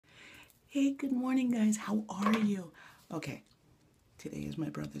Hey, good morning, guys. How are you? Okay, today is my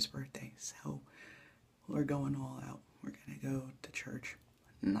brother's birthday, so we're going all out. We're gonna go to church.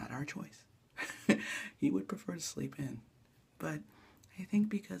 Not our choice. He would prefer to sleep in, but I think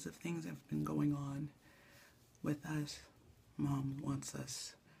because of things that have been going on with us, Mom wants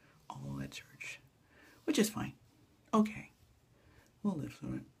us all at church, which is fine. Okay, we'll live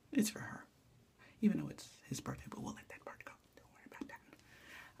through it. It's for her. Even though it's his birthday, but we'll let that part go. Don't worry about that.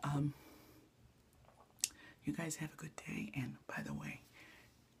 You guys have a good day, and by the way,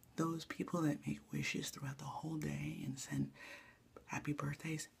 those people that make wishes throughout the whole day and send happy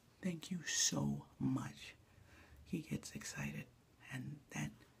birthdays, thank you so much. He gets excited, and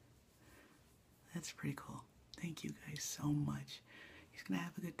that's pretty cool. Thank you guys so much. He's gonna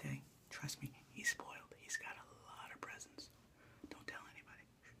have a good day. Trust me, he's spoiled. He's got a lot of presents. Don't tell anybody.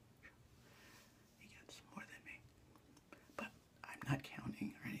 He gets more than me. But I'm not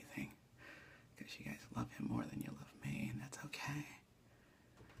counting or anything, because you guys love him more than you love me, and that's okay.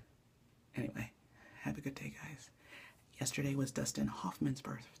 Anyway, have a good day, guys. Yesterday was Dustin Hoffman's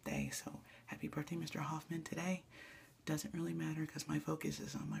birthday, so happy birthday, Mr. Hoffman. Today doesn't really matter because my focus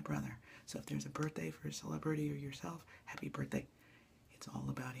is on my brother. So if there's a birthday for a celebrity or yourself, happy birthday. It's all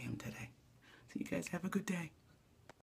about him today. So you guys have a good day.